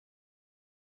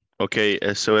Okay,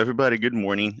 so everybody, good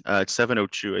morning. It's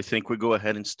 7:02. I think we go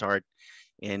ahead and start.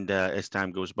 And as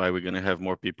time goes by, we're going to have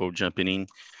more people jumping in.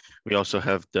 We also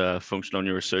have the functional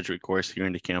neurosurgery course here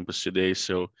in the campus today.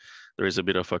 So there is a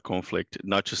bit of a conflict,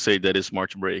 not to say that it's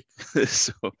March break.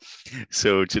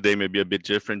 so today may be a bit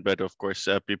different, but of course,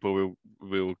 people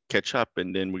will catch up,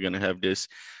 and then we're going to have this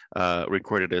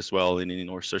recorded as well in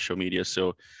our social media.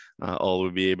 So all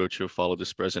will be able to follow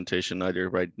this presentation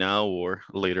either right now or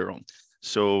later on.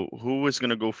 So who is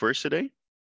going to go first today?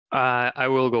 I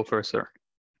will go first, sir.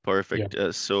 Perfect.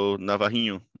 Yeah. So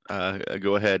Navarrinho,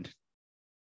 go ahead.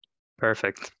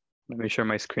 Perfect. Let me share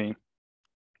my screen.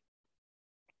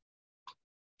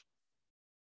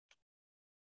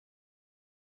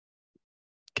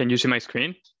 Can you see my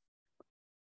screen?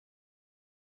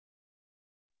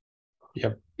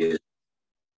 Yep. Yeah.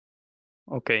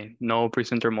 Okay, no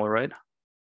presenter mode, right?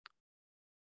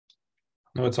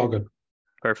 No, it's all good.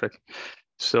 Perfect.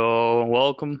 So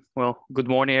welcome. Well, good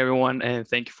morning, everyone, and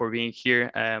thank you for being here.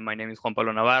 My name is Juan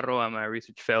Pablo Navarro. I'm a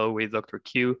research fellow with Dr.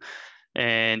 Q.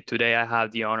 And today I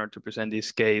have the honor to present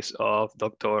this case of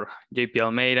Dr. JP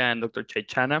Almeida and Dr.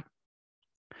 Chaichana.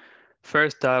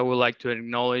 First, I would like to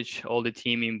acknowledge all the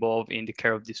team involved in the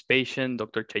care of this patient,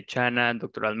 Dr. Chaichana,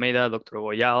 Dr. Almeida, Dr.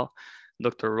 Goyal,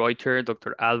 Dr. Reuter,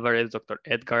 Dr. Alvarez, Dr.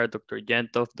 Edgar, Dr.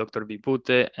 Gentov, Dr.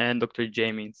 Vipute, and Dr.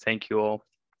 Jamie. Thank you all.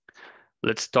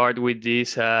 Let's start with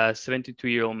this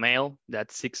 72-year-old male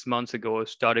that 6 months ago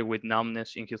started with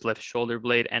numbness in his left shoulder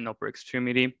blade and upper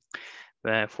extremity.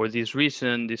 For this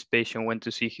reason, this patient went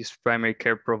to see his primary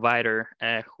care provider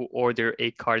who ordered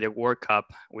a cardiac workup,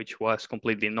 which was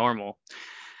completely normal.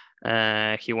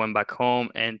 He went back home,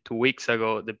 and 2 weeks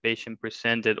ago, the patient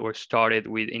presented or started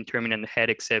with intermittent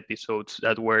headaches episodes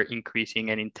that were increasing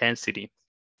in intensity.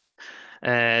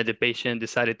 The patient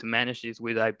decided to manage this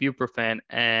with ibuprofen,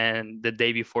 and the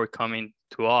day before coming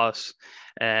to us,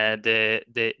 the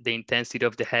intensity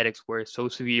of the headaches were so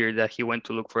severe that he went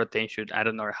to look for attention at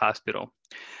another hospital.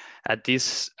 At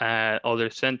this other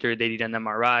center, they did an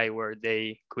MRI where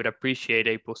they could appreciate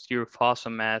a posterior fossa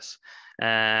mass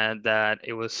and that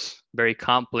it was very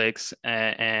complex.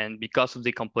 And because of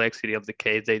the complexity of the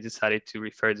case, they decided to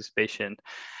refer this patient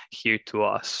here to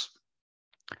us.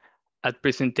 At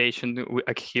presentation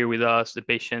here with us, the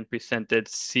patient presented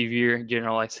severe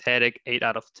generalized headache, 8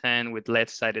 out of 10, with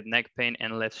left-sided neck pain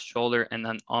and left shoulder and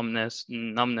an numbness.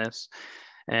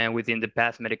 And within the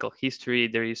past medical history,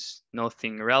 there is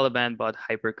nothing relevant but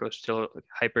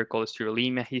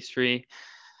hypercholesterolemia history.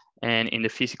 And in the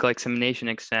physical examination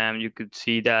exam, you could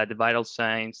see that the vital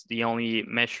signs, the only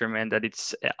measurement that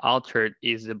it's altered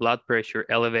is the blood pressure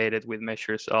elevated with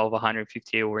measures of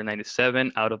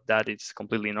 158/97. Out of that, it's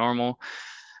completely normal.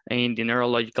 In the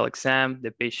neurological exam, the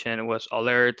patient was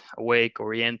alert, awake,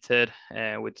 oriented,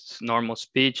 with normal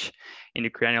speech. In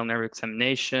the cranial nerve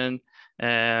examination,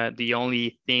 the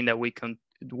only thing that we could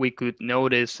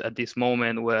notice at this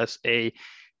moment was a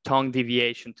tongue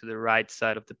deviation to the right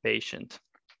side of the patient.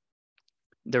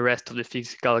 The rest of the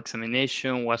physical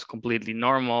examination was completely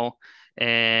normal.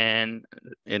 And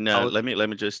let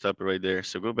me just stop right there.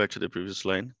 So go back to the previous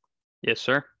line. Yes,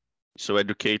 sir. So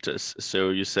educate us. So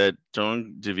you said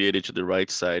tongue deviated to the right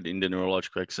side in the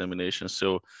neurological examination.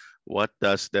 So what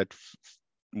does that,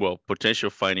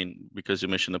 potential finding, because you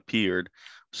mentioned appeared,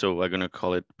 so I'm going to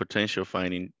call it potential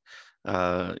finding,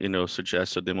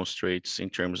 suggests or demonstrates in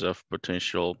terms of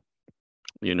potential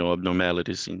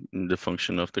abnormalities in the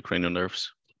function of the cranial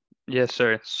nerves. Yes,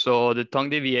 sir. So the tongue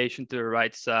deviation to the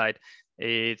right side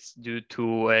is due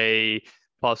to a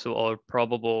possible or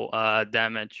probable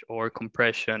damage or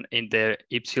compression in the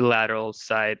ipsilateral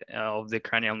side of the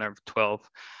cranial nerve 12.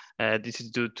 This is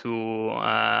due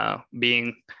to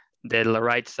being the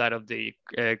right side of the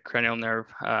cranial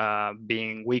nerve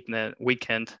being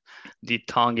weakened. The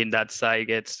tongue in that side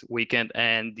gets weakened,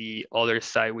 and the other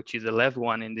side, which is the left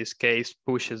one in this case,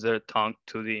 pushes the tongue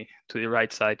to the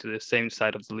right side, to the same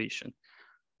side of the lesion.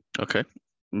 Okay,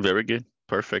 very good,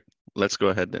 perfect. Let's go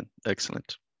ahead then.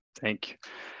 Excellent. Thank you.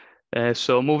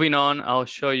 So moving on, I'll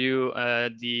show you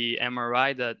the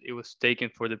MRI that it was taken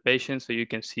for the patient, so you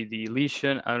can see the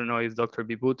lesion. I don't know if Dr.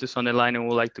 Bibut is on the line and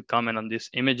would like to comment on these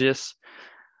images.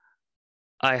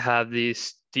 I have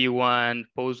this T1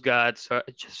 post-GAD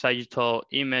sagittal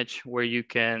image where you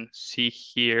can see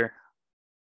here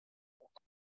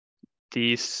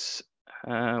this,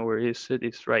 where is it?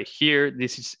 It's right here.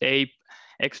 This is a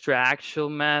extraaxial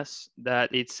mass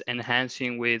that it's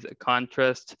enhancing with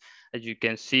contrast. As you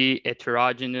can see,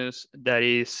 heterogeneous, that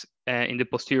is in the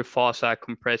posterior fossa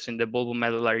compressing the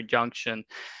bulbomedullary junction.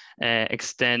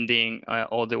 extending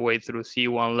all the way through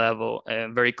C1 level,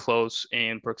 very close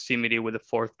in proximity with the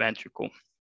fourth ventricle.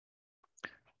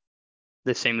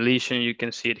 The same lesion, you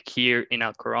can see it here in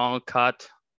a coronal cut,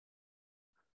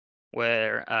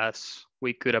 whereas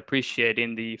we could appreciate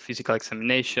in the physical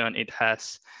examination, it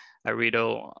has a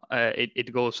little,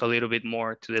 it goes a little bit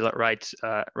more to the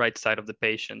right side of the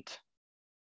patient.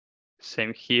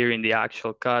 Same here in the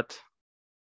actual cut.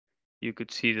 You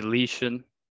could see the lesion.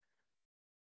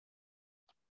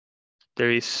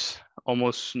 There is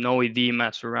almost no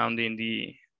edema surrounding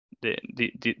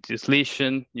this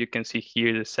lesion. You can see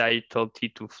here the sagittal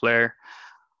T2 flare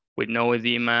with no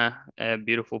edema,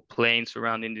 beautiful plane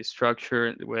surrounding the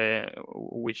structure,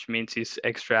 which means it's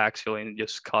extraaxial and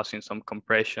just causing some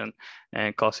compression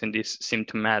and causing this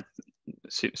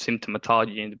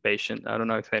symptomatology in the patient. I don't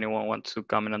know if anyone wants to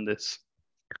comment on this.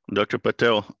 Dr.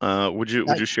 Patel, would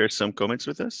you share some comments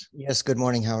with us? Yes. Good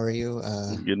morning. How are you?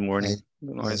 Good morning.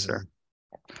 Good morning, sir.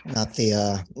 Not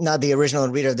the original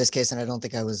reader of this case, and I don't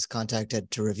think I was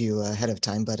contacted to review ahead of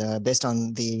time. But based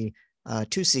on the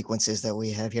two sequences that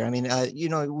we have here, I mean, you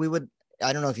know, we would.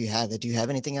 I don't know if you have it. Do you have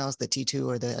anything else? The T2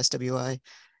 or the SWI?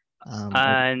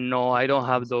 No, I don't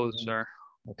have those, sir.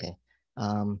 Okay.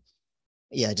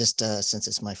 Yeah, just since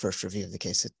it's my first review of the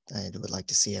case, I would like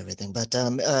to see everything. But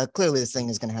clearly, this thing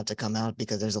is going to have to come out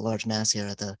because there's a large mass here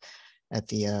at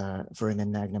the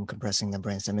foramen magnum compressing the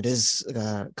brainstem. It is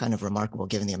kind of remarkable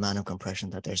given the amount of compression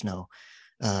that there's no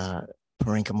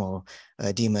parenchymal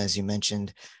edema, as you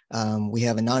mentioned. We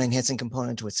have a non-enhancing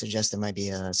component, which suggests there might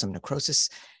be some necrosis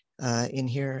in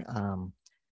here.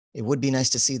 It would be nice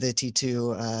to see the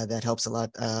T2. That helps a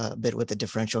bit with the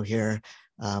differential here.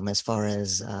 As far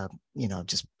as, you know,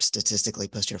 just statistically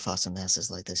posterior fossa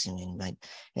masses like this, you might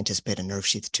anticipate a nerve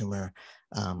sheath tumor.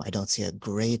 I don't see a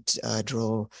great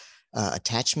dural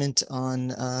attachment on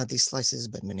these slices,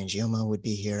 but meningioma would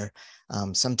be here.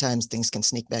 Sometimes things can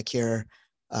sneak back here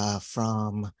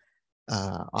from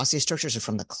osseous structures or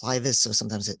from the clivus. So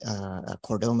sometimes a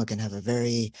chordoma can have a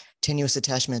very tenuous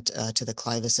attachment to the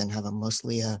clivus and have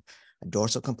mostly a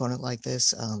dorsal component like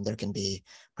this. There can be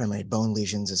primary bone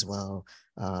lesions as well,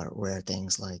 rare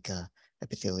things like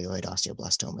epithelioid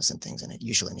osteoblastomas and things in it,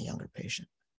 usually in a younger patient.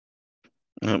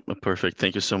 Perfect.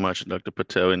 Thank you so much, Dr.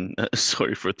 Patel. And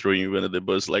sorry for throwing you under the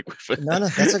bus like with No,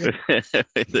 that's okay.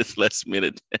 this last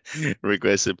minute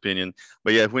request opinion.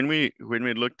 But yeah, when we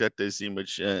looked at this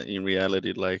image in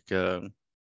reality, like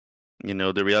you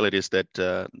know, the reality is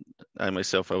that I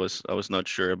myself, I was not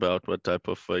sure about what type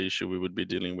of issue we would be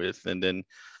dealing with, and then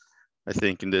I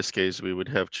think in this case we would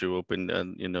have to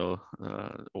open, you know,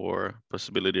 or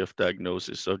possibility of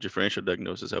diagnosis, of differential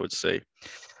diagnosis, I would say.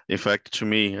 In fact, to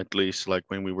me, at least, like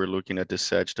when we were looking at the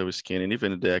sagittal scan and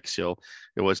even the axial,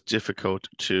 it was difficult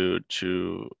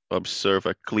to observe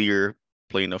a clear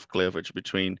plane of cleavage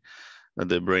between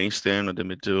the brainstem or the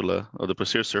medulla or the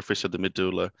posterior surface of the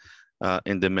medulla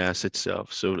and the mass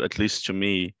itself. So at least to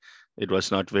me, it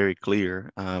was not very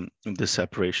clear the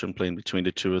separation plane between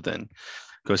the two of them.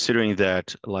 Considering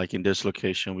that, like in this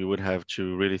location, we would have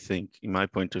to really think, in my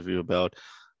point of view, about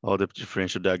all the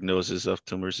differential diagnosis of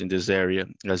tumors in this area,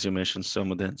 as you mentioned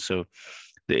some of them. So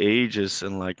the age is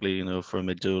unlikely, you know, for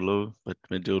medullo, but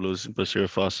medullos and posterior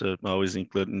fossa always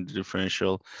included in the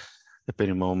differential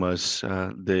ependymomas,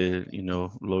 the, you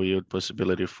know, low yield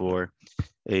possibility for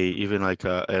even like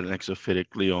an exophytic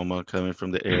glioma coming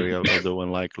from the area, although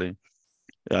unlikely.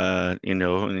 You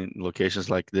know, in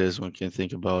locations like this, one can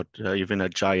think about even a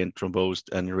giant thrombosed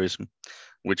aneurysm,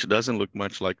 which doesn't look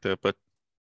much like that, but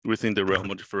within the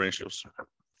realm of differentials.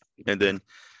 And then,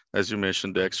 as you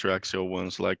mentioned, the extraaxial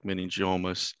ones like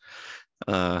meningiomas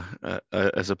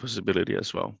as a possibility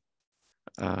as well.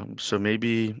 So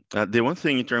maybe the one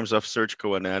thing in terms of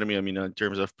surgical anatomy, I mean, in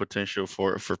terms of potential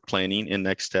for planning and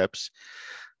next steps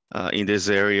in this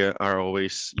area are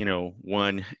always, you know,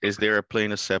 one, is there a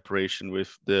plane of separation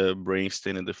with the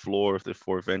brainstem and the floor of the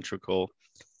fourth ventricle?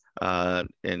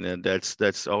 And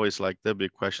that's always like the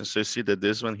big question. So you see that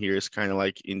this one here is kind of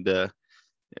like in the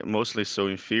mostly so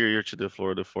inferior to the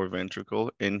floor of the fourth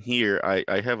ventricle. And here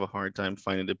I have a hard time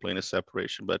finding the plane of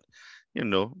separation, but you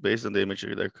know, based on the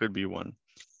imagery, there could be one.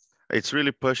 It's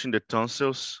really pushing the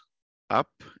tonsils up,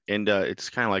 and it's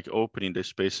kind of like opening the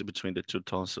space between the two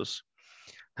tonsils.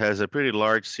 Has a pretty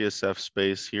large CSF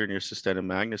space here near systemic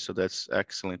magnus, so that's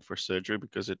excellent for surgery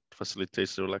because it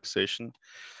facilitates the relaxation.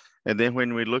 And then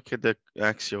when we look at the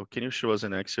axial, can you show us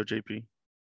an axial, JP?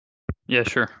 Yeah,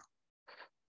 sure.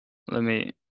 Let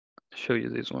me show you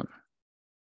this one.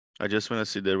 I just want to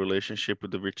see the relationship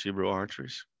with the vertebral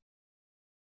arteries.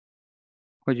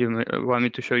 Would you want me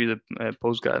to show you the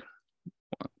postgad?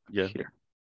 Yeah. Here.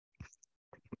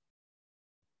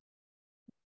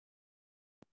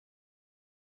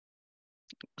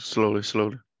 Slowly,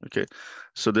 slowly. Okay.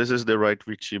 So this is the right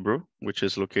vertebral, which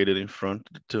is located in front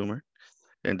of the tumor.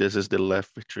 And this is the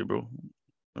left vertebral.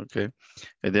 Okay.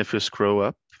 And then if you scroll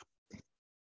up,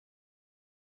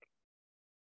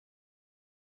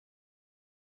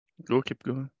 keep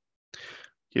going.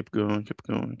 Keep going, keep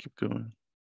going, keep going.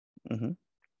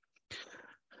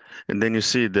 And then you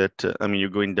see that, I mean, you're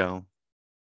going down.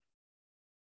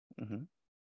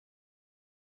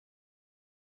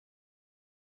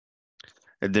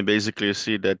 And then basically you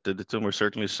see that the tumor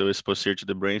certainly so is posterior to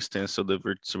the brainstem, so the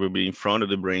vertebra will be in front of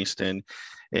the brainstem.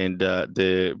 And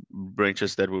the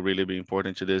branches that will really be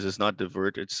important to this is not the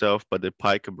vert itself, but the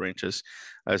pica branches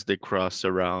as they cross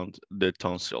around the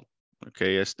tonsil,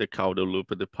 okay, as the caudal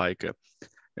loop of the pica.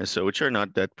 And so, which are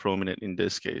not that prominent in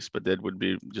this case, but that would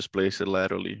be just placed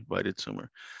laterally by the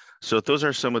tumor. So those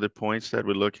are some of the points that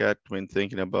we look at when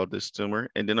thinking about this tumor.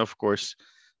 And then of course,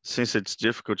 since it's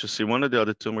difficult to see, one of the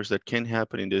other tumors that can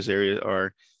happen in this area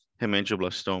are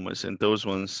hemangioblastomas. And those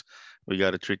ones we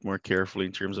got to treat more carefully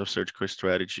in terms of surgical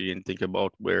strategy and think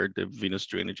about where the venous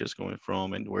drainage is going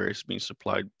from and where it's being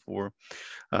supplied for.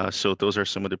 So those are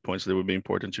some of the points that would be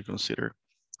important to consider.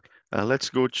 Let's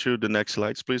go to the next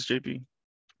slides, please, JP.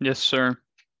 Yes, sir.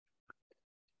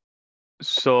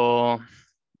 So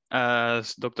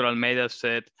as Dr. Almeida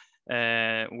said,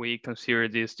 we consider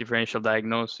this differential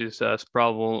diagnosis as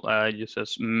probable just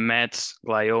as METS,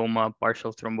 glioma,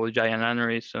 partial thrombogiant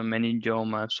aneurysm,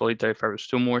 meningioma, solitary fibrous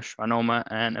tumor, schwannoma,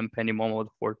 and ependymoma of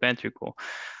the fourth ventricle.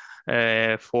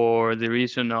 For the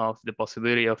reason of the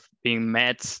possibility of being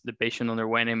METS, the patient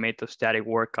underwent a metastatic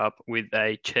workup with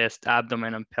a chest,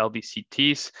 abdomen, and pelvic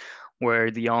CTs,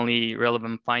 where the only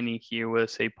relevant finding here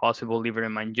was a possible liver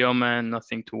hemangioma,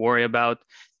 nothing to worry about.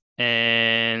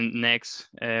 And next,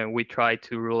 we try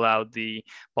to rule out the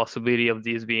possibility of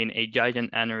this being a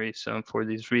giant aneurysm. For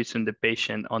this reason, the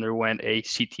patient underwent a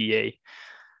CTA.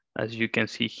 As you can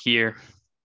see here,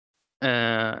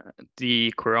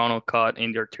 the coronal cut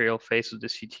in the arterial face of the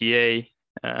CTA.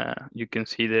 You can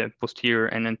see the posterior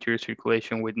and anterior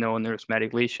circulation with no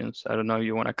aneurysmatic lesions. I don't know if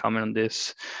you want to comment on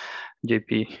this,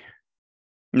 JP.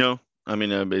 No, I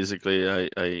mean, basically, I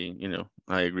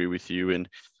agree with you, and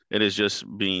it is just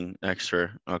being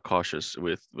extra cautious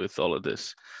with all of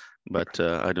this, but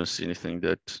I don't see anything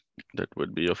that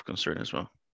would be of concern as well.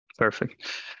 Perfect.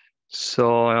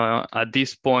 So at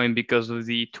this point, because of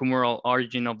the tumoral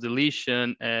origin of the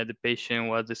lesion, the patient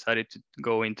was decided to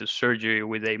go into surgery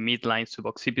with a midline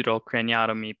suboccipital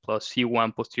craniotomy plus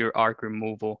C1 posterior arc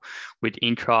removal with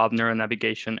intra-op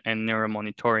neuronavigation and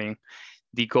neuromonitoring.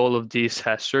 The goal of this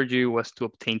surgery was to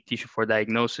obtain tissue for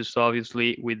diagnosis,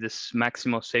 obviously, with this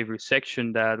maximal safe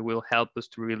resection that will help us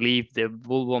to relieve the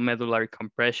vulvomedullary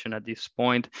compression at this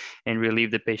point and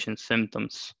relieve the patient's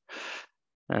symptoms.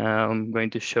 I'm going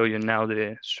to show you now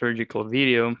the surgical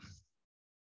video.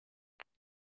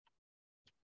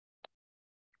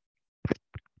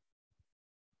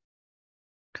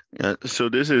 Yeah, so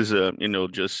this is,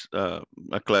 just a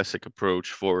classic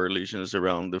approach for lesions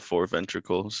around the fourth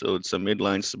ventricle. So it's a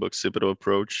midline suboccipital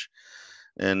approach.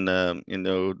 And,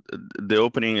 the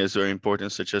opening is very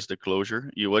important, such as the closure.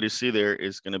 What you see there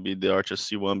is going to be the arch of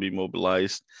C1 be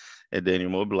mobilized, and then you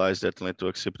mobilize that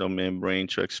occipital membrane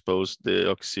to expose the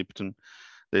occipitum,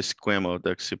 the squama of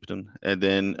the occipitum. And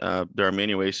then there are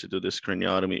many ways to do this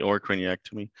craniotomy or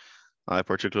craniectomy. I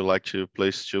particularly like to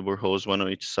place tubular holes, one on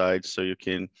each side, so you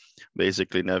can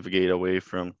basically navigate away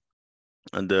from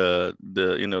the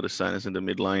sinus in the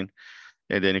midline,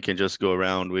 and then you can just go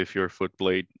around with your foot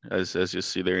plate, as you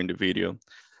see there in the video.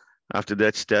 After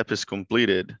that step is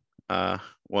completed,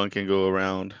 one can go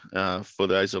around for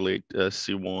the isolate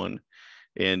C1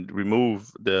 and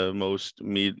remove the most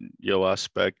medial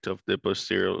aspect of the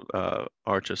posterior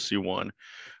arch of C1,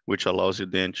 which allows you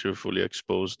then to fully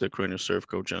expose the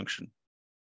craniocervical junction.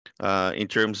 In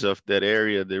terms of that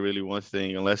area, the really one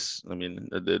thing,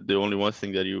 the only one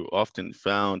thing that you often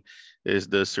found is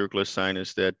the circular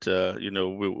sinus that,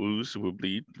 will ooze, will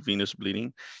bleed, venous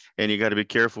bleeding. And you got to be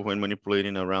careful when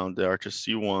manipulating around the arch of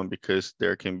C1 because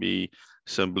there can be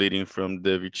some bleeding from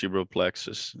the vertebral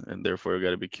plexus, and therefore you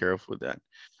got to be careful with that.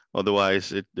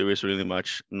 Otherwise, there is really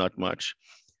not much.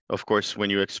 Of course, when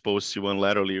you expose C1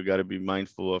 laterally, you got to be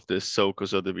mindful of the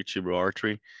sulcus of the vertebral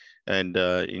artery. And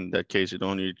in that case, you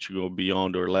don't need to go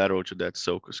beyond or lateral to that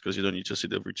sulcus because you don't need to see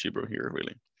the vertebra here,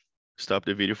 really. Stop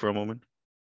the video for a moment.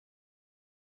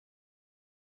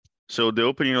 So the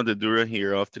opening of the dura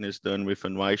here often is done with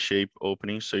an Y-shaped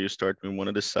opening. So you start with one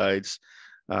of the sides,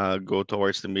 go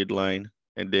towards the midline,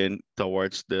 and then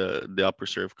towards the upper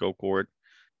cervical cord,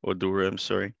 or dura, I'm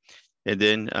sorry. And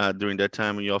then during that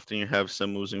time, you often have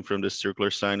some oozing from the circular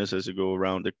sinus as you go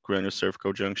around the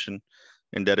craniocervical junction.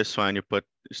 And that is fine. You put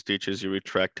stitches, you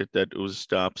retract it, that ooze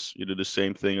stops. You do the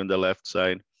same thing on the left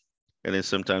side. And then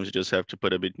sometimes you just have to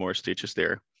put a bit more stitches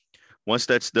there. Once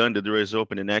that's done, the door is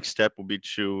open. The next step will be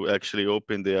to actually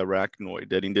open the arachnoid.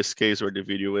 That in this case, where the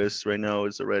video is right now,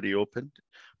 is already opened,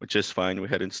 which is fine. We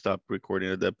hadn't stopped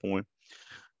recording at that point.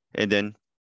 And then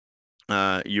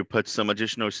you put some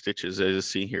additional stitches as you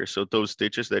see here. So those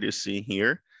stitches that you see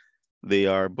here, they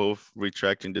are both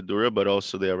retracting the dura, but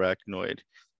also the arachnoid.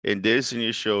 And this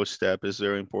initial step is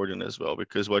very important as well,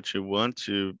 because what you want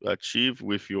to achieve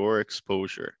with your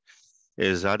exposure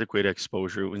is adequate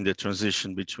exposure in the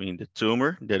transition between the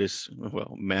tumor that is,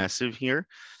 well, massive here,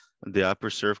 the upper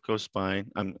cervical spine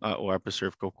or upper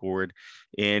cervical cord,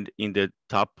 and in the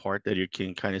top part that you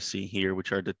can kind of see here,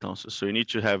 which are the tonsils. So you need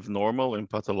to have normal and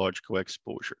pathological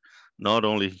exposure, not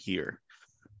only here.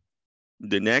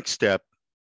 The next step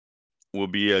will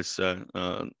be, as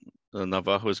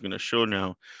Navarro is going to show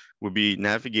now, will be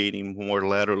navigating more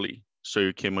laterally so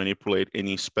you can manipulate and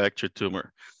inspect your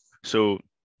tumor. So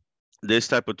this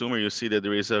type of tumor, you see that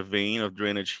there is a vein of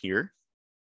drainage here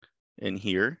and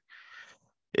here.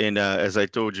 And as I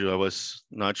told you, I was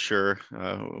not sure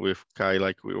with Kai,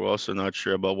 like we were also not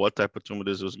sure about what type of tumor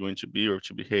this was going to be or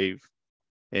to behave.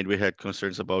 And we had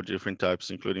concerns about different types,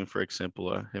 including, for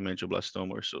example,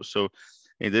 hemangioblastoma or so. So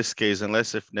in this case,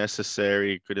 unless if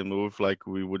necessary, couldn't move, like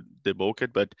we would debulk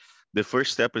it. But the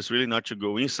first step is really not to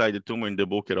go inside the tumor and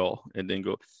debulk it all and then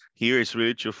go. Here is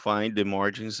really to find the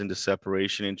margins and the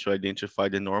separation and to identify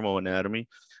the normal anatomy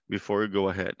before you go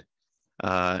ahead.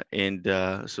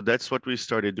 So that's what we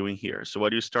started doing here. So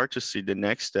what you start to see, the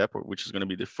next step, or which is going to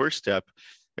be the first step,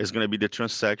 is going to be the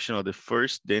transection of the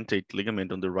first dentate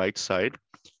ligament on the right side,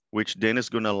 which then is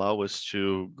going to allow us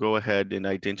to go ahead and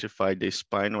identify the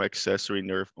spinal accessory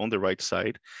nerve on the right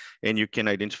side. And you can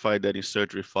identify that in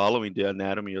surgery following the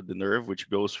anatomy of the nerve, which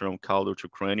goes from caudal to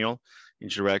cranial in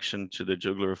direction to the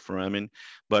jugular foramen,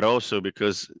 but also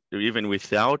because even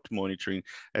without monitoring,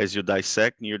 as you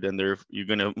dissect near the nerve, you're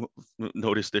going to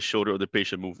notice the shoulder of the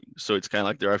patient moving. So it's kind of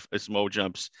like there are small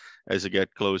jumps as you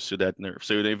get close to that nerve.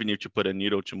 So you don't even need to put a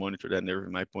needle to monitor that nerve,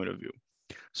 in my point of view.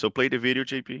 So play the video,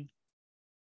 JP.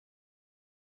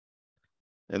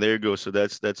 And there you go. So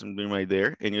that's right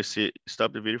there. And you see,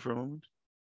 stop the video for a moment.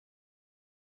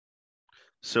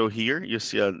 So here you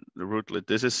see a rootlet.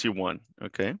 This is C1,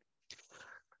 okay?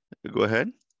 Go ahead.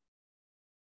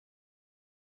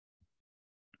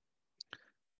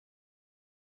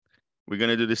 We're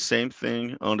gonna do the same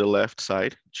thing on the left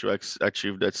side to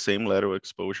achieve that same lateral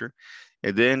exposure.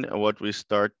 And then what you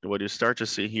start to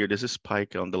see here, this is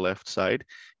spica on the left side,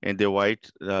 and the white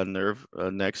nerve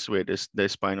next to it is the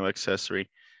spinal accessory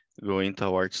going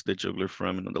towards the jugular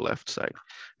foramen on the left side.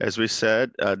 As we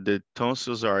said, the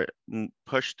tonsils are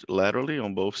pushed laterally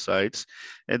on both sides.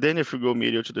 And then if we go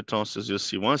medial to the tonsils, you'll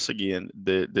see once again,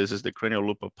 this is the cranial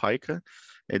loop of pica.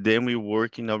 And then we're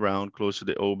working around close to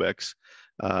the obex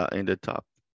in the top.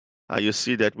 You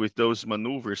see that with those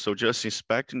maneuvers, so just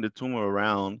inspecting the tumor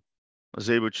around, I was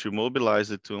able to mobilize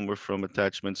the tumor from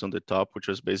attachments on the top, which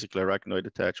was basically arachnoid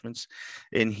attachments.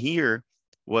 And here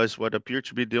was what appeared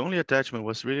to be the only attachment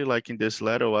was really like in this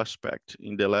lateral aspect,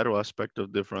 in the lateral aspect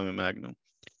of the foramen magnum.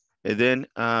 And then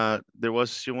there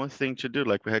was one thing to do,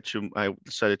 like I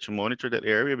decided to monitor that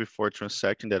area before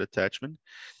transecting that attachment.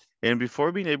 And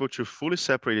before being able to fully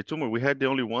separate the tumor, we had the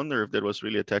only one nerve that was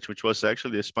really attached, which was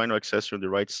actually the spinal accessory on the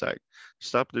right side.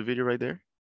 Stop the video right there.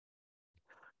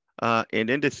 And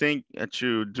then the thing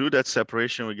to do that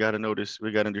separation, we got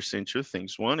to understand two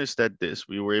things. One is that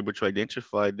we were able to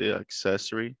identify the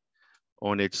accessory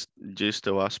on its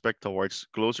distal aspect towards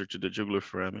closer to the jugular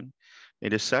foramen.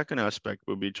 And the second aspect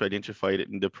will be to identify it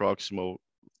in the proximal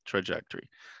trajectory.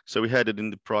 So we had it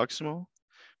in the proximal,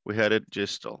 we had it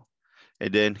distal.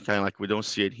 And then kind of like we don't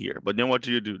see it here. But then what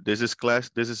do you do? This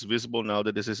is visible now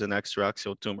that this is an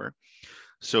extraaxial tumor.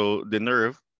 So the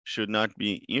nerve should not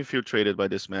be infiltrated by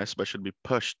this mass, but should be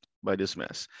pushed by this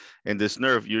mass. And this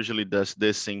nerve usually does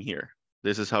this thing here.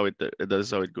 This is how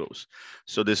it goes.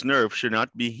 So this nerve should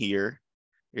not be here.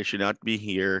 It should not be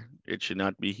here. It should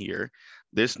not be here.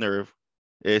 This nerve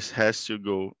has to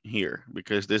go here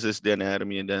because this is the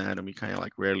anatomy, and the anatomy kind of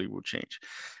like rarely will change.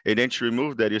 And then to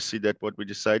remove that, you see that what we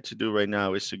decide to do right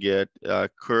now is to get a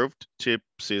curved tip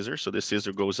scissor. So the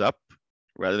scissor goes up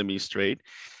rather than being straight,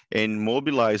 and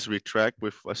mobilize, retract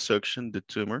with a suction the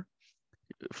tumor,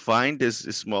 find this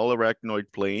small arachnoid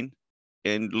plane,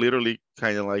 and literally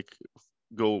kind of like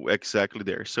go exactly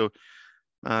there. So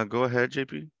go ahead,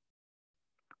 JP.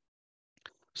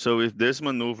 So with this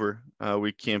maneuver,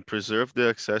 we can preserve the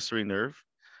accessory nerve,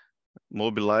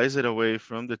 mobilize it away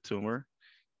from the tumor,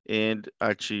 and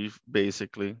achieve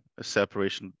basically a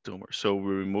separation of the tumor. So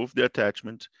we remove the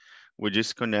attachment, we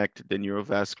disconnect the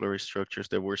neurovascular structures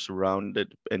that were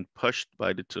surrounded and pushed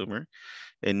by the tumor.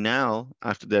 And now,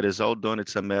 after that is all done,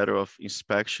 it's a matter of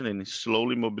inspection and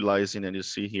slowly mobilizing, and you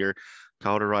see here,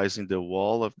 cauterizing the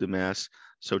wall of the mass,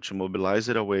 so to mobilize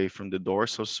it away from the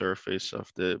dorsal surface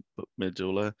of the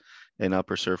medulla and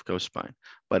upper cervical spine.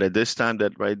 But at this time,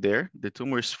 that right there, the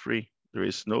tumor is free. There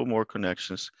is no more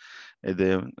connections. And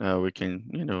then we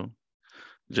can,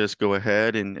 just go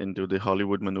ahead and do the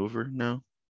Hollywood maneuver now.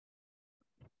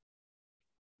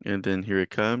 And then here it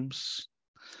comes.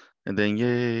 And then,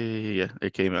 yeah,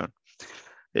 it came out.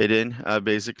 And then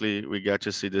basically we got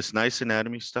to see this nice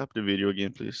anatomy. Stop the video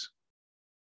again, please.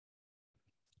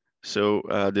 So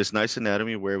this nice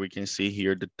anatomy where we can see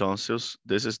here the tonsils.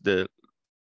 This is the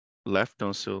left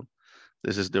tonsil.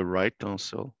 This is the right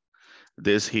tonsil.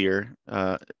 This here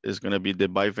is gonna be the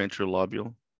biventral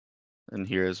lobule, and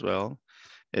here as well.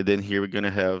 And then here we're gonna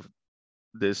have,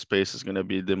 this space is gonna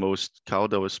be the most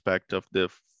caudal aspect of the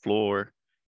floor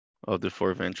of the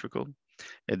foreventricle.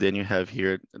 And then you have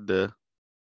here the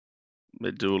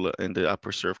medulla and the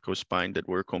upper cervical spine that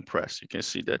were compressed. You can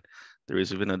see that there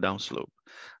is even a downslope.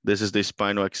 This is the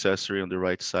spinal accessory on the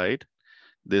right side.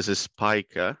 This is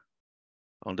spica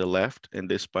on the left, and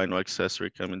the spinal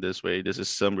accessory coming this way. This is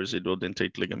some residual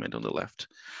dentate ligament on the left.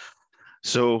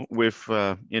 So with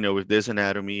with this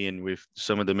anatomy and with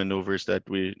some of the maneuvers that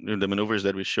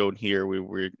we showed here, we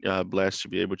were blessed to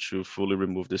be able to fully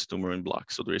remove this tumor in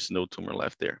block. So there is no tumor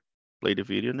left there. Play the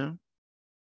video now.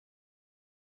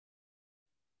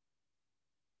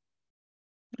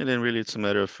 And then really it's a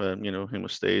matter of,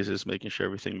 hemostasis, making sure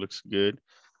everything looks good.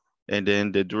 And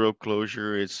then the dural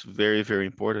closure is very, very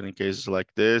important in cases like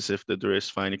this. If the dura is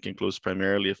fine, you can close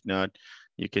primarily. If not,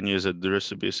 you can use a dura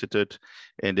suboccipital.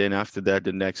 And then after that,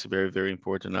 the next very, very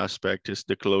important aspect is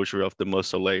the closure of the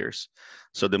muscle layers.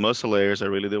 So the muscle layers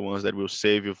are really the ones that will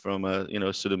save you from a,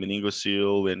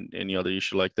 pseudomeningocele and any other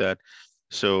issue like that.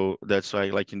 So that's why,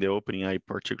 like in the opening, I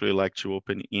particularly like to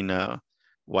open in a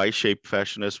Y-shaped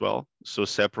fashion as well. So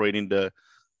separating the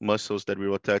muscles that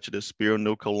will attach to the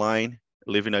spironuchal line,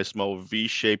 leaving a small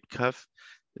V-shaped cuff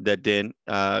that then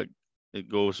it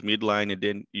goes midline, and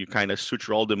then you kind of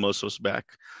suture all the muscles back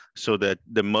so that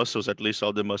the muscles, at least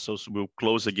all the muscles, will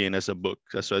close again as a book.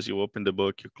 So as you open the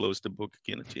book, you close the book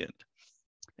again at the end.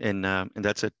 And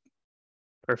that's it.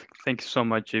 Perfect. Thank you so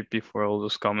much, JP, for all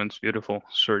those comments. Beautiful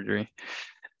surgery.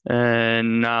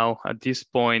 And now at this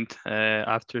point,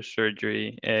 after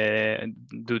surgery,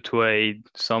 due to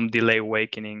some delay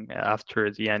awakening after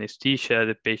the anesthesia,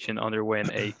 the patient underwent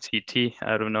a CT.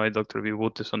 I don't know if Dr.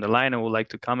 Vivut is on the line. I would like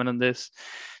to comment on this.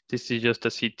 This is just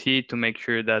a CT to make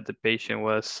sure that the patient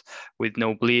was with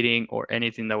no bleeding or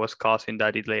anything that was causing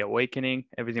that delay awakening.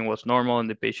 Everything was normal, and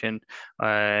the patient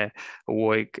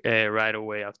awoke right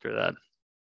away after that.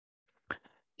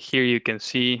 Here you can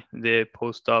see the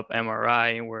post-op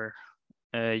MRI where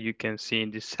you can see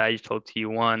in the sagittal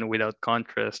T1 without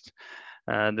contrast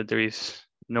that there is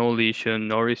no lesion,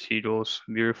 no residuals,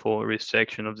 beautiful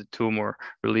resection of the tumor,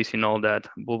 releasing all that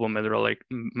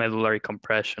bulbomedullary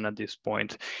compression at this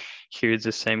point. Here is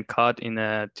the same cut in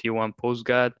a T1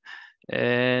 post-GAD.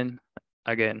 And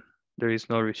again, there is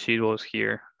no residuals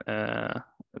here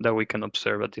that we can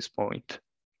observe at this point.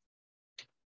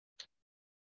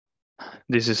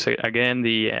 This is again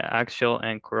the axial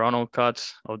and coronal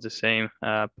cuts of the same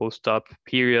post-op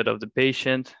period of the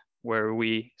patient where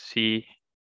we see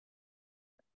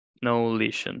no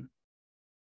lesion.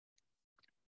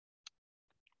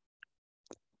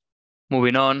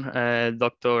 Moving on,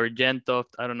 Dr.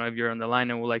 Gentoft, I don't know if you're on the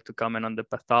line and would like to comment on the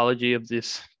pathology of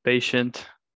this patient.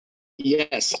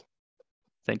 Yes.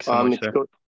 Thanks so much, sir.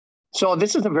 So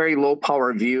this is a very low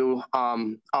power view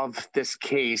of this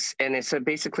case, and it's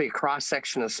basically a cross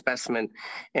section of specimen.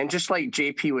 And just like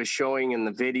JP was showing in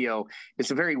the video,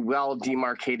 it's a very well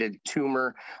demarcated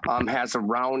tumor, has a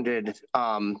rounded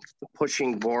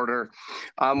pushing border.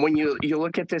 When you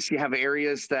look at this, you have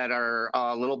areas that are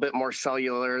a little bit more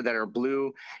cellular that are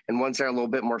blue, and ones that are a little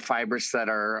bit more fibrous that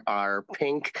are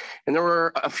pink. And there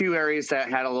were a few areas that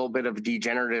had a little bit of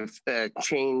degenerative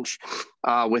change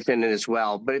within it as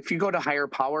well. But if you go to higher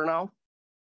power now.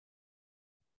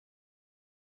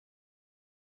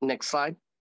 Next slide.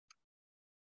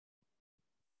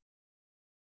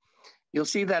 You'll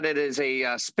see that it is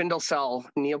a spindle cell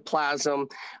neoplasm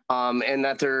and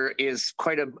that there is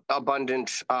quite an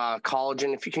abundant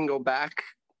collagen. If you can go back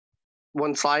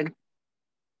one slide.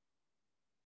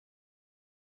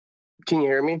 Can you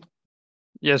hear me?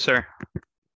 Yes, sir.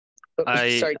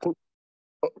 Sorry.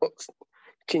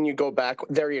 Can you go back?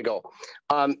 There you go.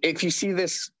 If you see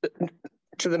this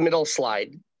to the middle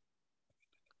slide.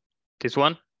 This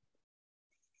one?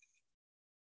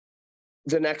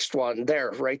 The next one,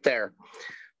 there, right there.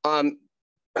 I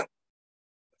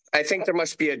think there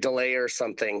must be a delay or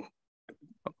something.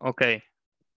 Okay.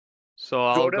 So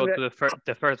I'll go to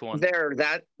the first one. There,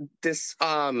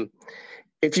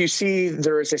 if you see,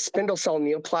 there is a spindle cell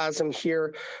neoplasm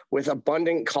here with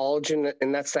abundant collagen,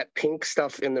 and that's that pink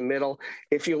stuff in the middle.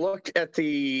 If you looked at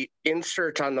the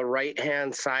insert on the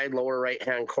right-hand side, lower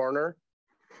right-hand corner,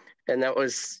 and that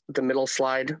was the middle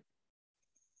slide.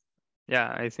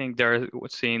 Yeah, I think they're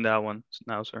seeing that one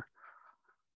now, sir.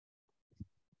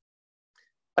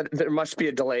 There must be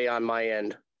a delay on my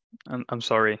end. I'm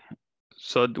sorry.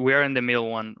 So we are in the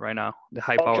middle one right now, the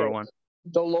high power one.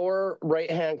 The lower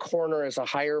right-hand corner is a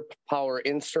higher power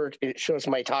insert. It shows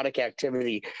mitotic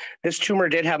activity. This tumor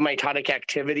did have mitotic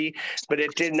activity, but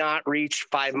it did not reach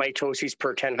 5 mitoses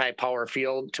per 10 high power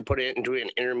field to put it into an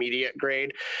intermediate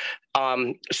grade.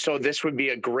 So this would be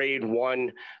a grade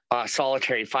 1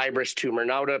 solitary fibrous tumor.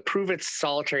 Now, to prove it's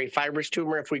solitary fibrous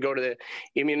tumor, if we go to the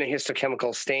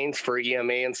immunohistochemical stains for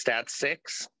EMA and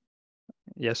STAT6.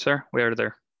 Yes, sir, we are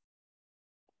there.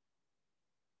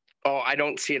 Oh, I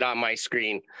don't see it on my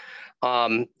screen.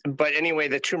 But anyway,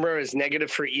 the tumor is negative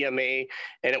for EMA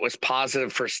and it was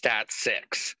positive for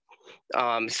STAT6.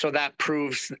 So that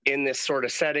proves in this sort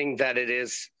of setting that it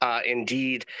is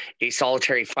indeed a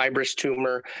solitary fibrous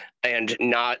tumor and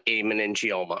not a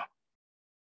meningioma.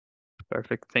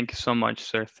 Perfect. Thank you so much,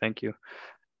 sir. Thank you.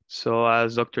 So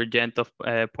as Dr. Gentov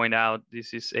pointed out,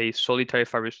 this is a solitary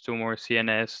fibrous tumor,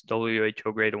 CNS,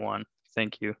 WHO grade 1.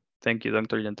 Thank you. Thank you,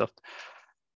 Dr. Gentov.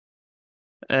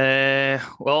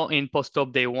 Well, in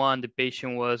post-op day 1, the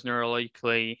patient was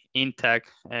neurologically intact.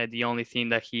 The only thing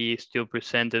that he still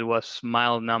presented was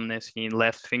mild numbness in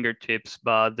left fingertips,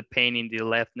 but the pain in the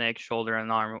left neck, shoulder,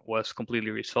 and arm was completely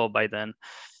resolved by then.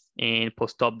 In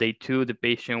post-op day 2, the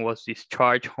patient was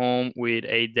discharged home with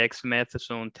a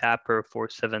dexamethasone taper for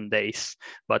 7 days,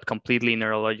 but completely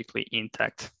neurologically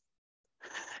intact.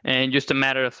 And just a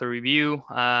matter of a review,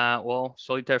 well,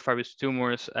 solitary fibrous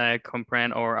tumors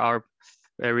comprehend or are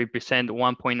represent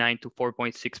 1.9 to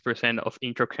 4.6% of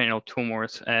intracranial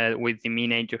tumors, with the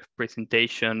mean age of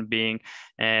presentation being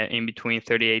in between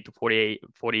 38 to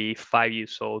 45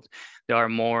 years old. They are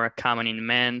more common in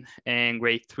men, and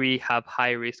grade 3 have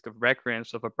high risk of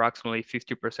recurrence of approximately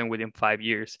 50% within 5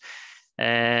 years.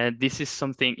 This is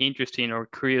something interesting or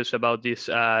curious about these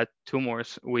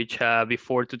tumors, which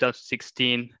before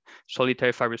 2016,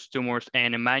 solitary fibrous tumors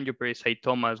and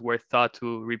hemangiopericytomas were thought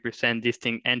to represent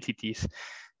distinct entities.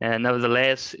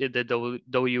 Nevertheless, the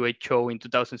WHO in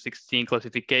 2016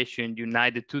 classification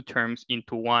united two terms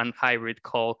into one hybrid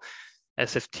called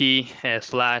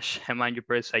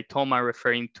SFT/hemangiopericytoma,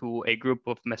 referring to a group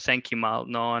of mesenchymal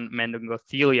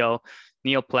non-meningothelial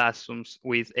neoplasms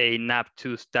with a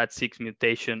NAP2 STAT6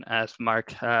 mutation, as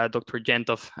Dr.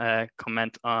 Gentov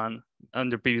comment on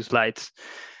the previous slides.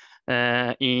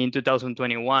 In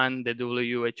 2021, the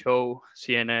WHO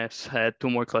CNS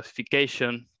tumor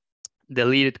classification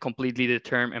deleted completely the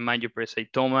term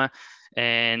hemangiopericytoma,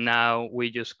 and now we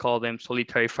just call them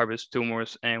solitary fibrous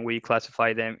tumors, and we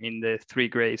classify them in the 3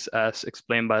 grades as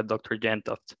explained by Dr.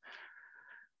 Gentov.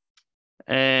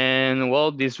 And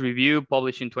well, this review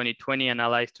published in 2020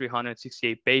 analyzed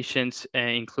 368 patients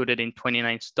included in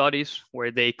 29 studies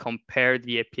where they compared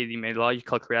the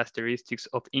epidemiological characteristics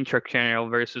of intracranial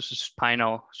versus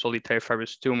spinal solitary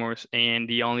fibrous tumors. And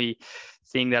the only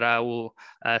thing that I will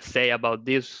say about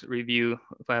this review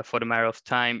for the matter of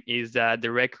time is that the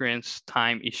recurrence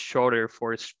time is shorter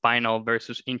for spinal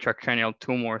versus intracranial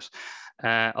tumors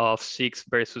of 6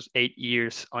 versus 8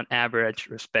 years on average,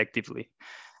 respectively.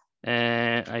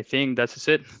 And I think that's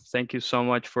it. Thank you so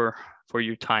much for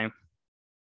your time.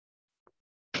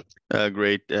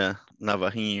 Great,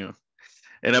 Navarrinho.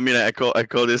 And I mean, I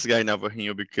call this guy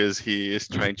Navarrinho because he is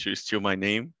trying to steal my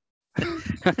name.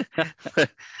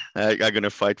 I'm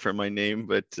gonna fight for my name,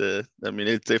 but I mean,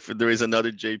 if there is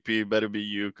another JP, it better be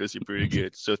you because you're pretty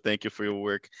good. So thank you for your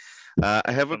work.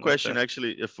 I have a question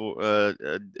actually for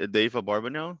Dave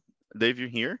Abarbanel. Dave, you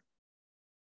here?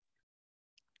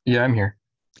 Yeah, I'm here.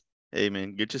 Hey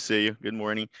man, good to see you. Good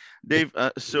morning, Dave.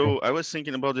 So I was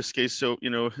thinking about this case. So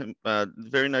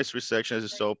very nice resection, as you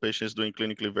saw, patients doing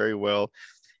clinically very well,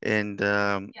 and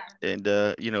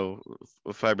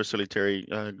fibrous solitary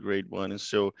grade 1. And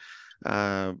so,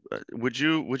 would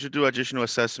you do additional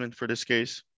assessment for this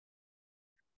case?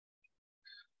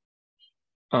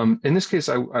 In this case,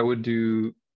 I would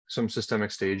do some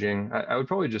systemic staging. I would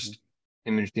probably just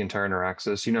image the entire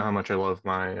neuraxis. You know how much I love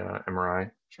my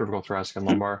MRI, cervical, thoracic, and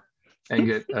lumbar, and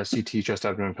get a CT, chest,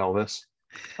 abdomen, pelvis.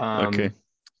 Okay.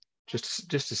 Just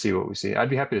to see what we see. I'd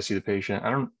be happy to see the patient.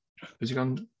 Is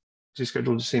he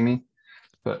scheduled to see me?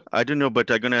 But I don't know,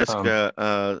 but I'm gonna ask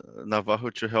Navarro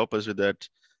to help us with that.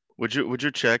 Would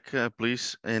you check,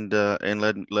 please, and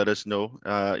let us know.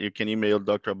 You can email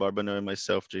Dr. Barbano and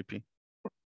myself, JP.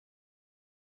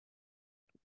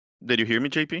 Did you hear me,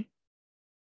 JP?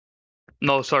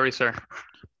 No, sorry, sir.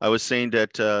 I was saying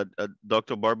that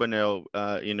Dr. Barbanel,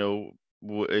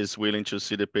 is willing to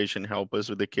see the patient, help us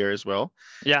with the care as well.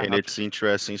 Yeah. And it's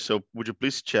interesting. So would you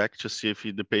please check to see if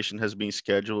the patient has been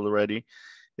scheduled already?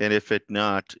 And if it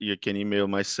not, you can email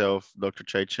myself, Dr.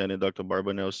 Chaichan, and Dr.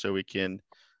 Barbanel, so we can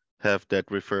have that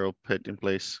referral put in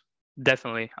place.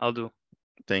 Definitely, I'll do.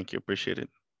 Thank you. Appreciate it.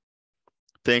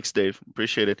 Thanks, Dave.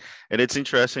 Appreciate it. And it's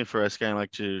interesting for us kind of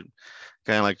like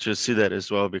to see that as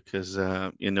well, because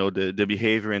the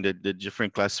behavior and the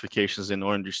different classifications and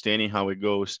our understanding how it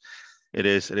goes, it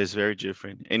is very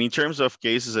different. And in terms of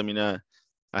cases, I mean, I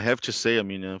have to say, I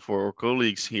mean, for our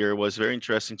colleagues here, it was very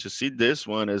interesting to see this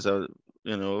one as a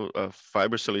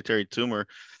fibrosolitary tumor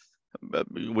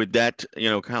with that,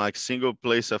 kind of like single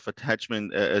place of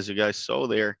attachment, as you guys saw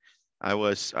there. I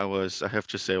have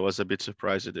to say, I was a bit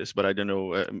surprised at this, but I don't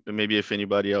know, maybe if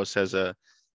anybody else has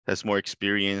more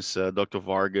experience, Dr.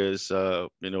 Vargas,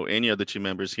 any other team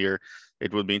members here,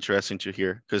 it would be interesting to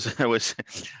hear, because I was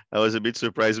a bit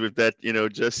surprised with that,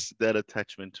 just that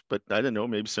attachment, but I don't know,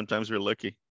 maybe sometimes we're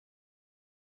lucky.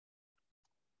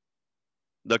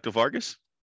 Dr. Vargas?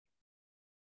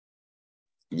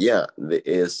 Yeah,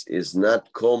 it's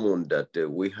not common that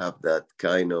we have that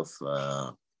kind of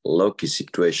lucky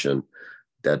situation,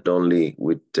 that only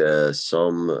with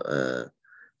some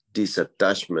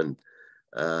disattachment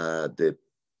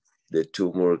the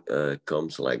tumor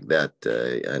comes like that.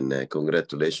 And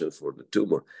congratulations for the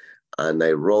tumor. And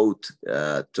I wrote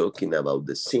talking about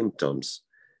the symptoms,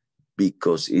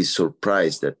 because it's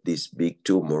surprised that this big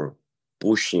tumor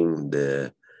pushing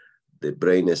the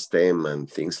brain stem and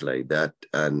things like that.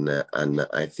 And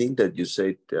I think that you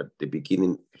said at the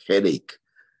beginning, headache.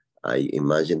 I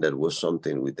imagine that was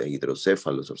something with the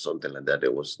hydrocephalus or something like that.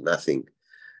 There was nothing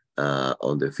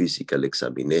on the physical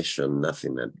examination,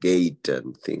 nothing at gait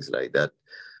and things like that.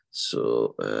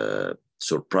 So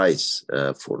surprise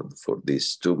for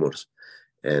these tumors.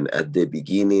 And at the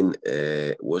beginning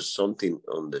was something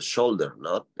on the shoulder,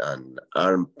 not an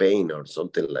arm pain or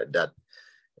something like that.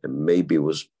 And maybe it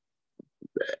was,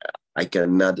 I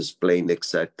cannot explain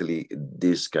exactly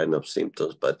this kind of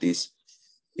symptoms, but this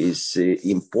is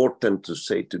important to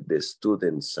say to the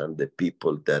students and the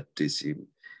people that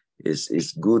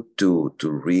is good to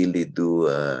really do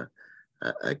a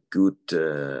good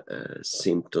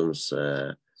symptoms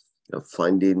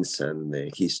findings and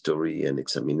history and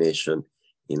examination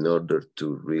in order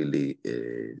to really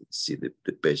see the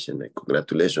patient. And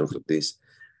congratulations for this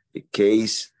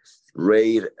case.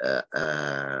 Rare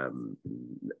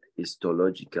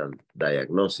histological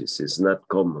diagnosis is not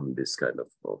common, this kind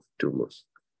of tumors.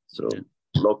 So yeah.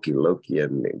 Lucky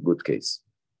and good case.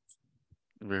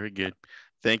 Very good.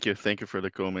 Thank you for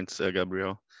the comments,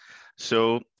 Gabriel.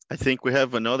 So I think we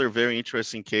have another very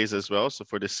interesting case as well. So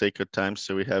for the sake of time,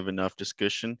 so we have enough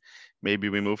discussion, maybe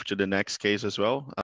we move to the next case as well.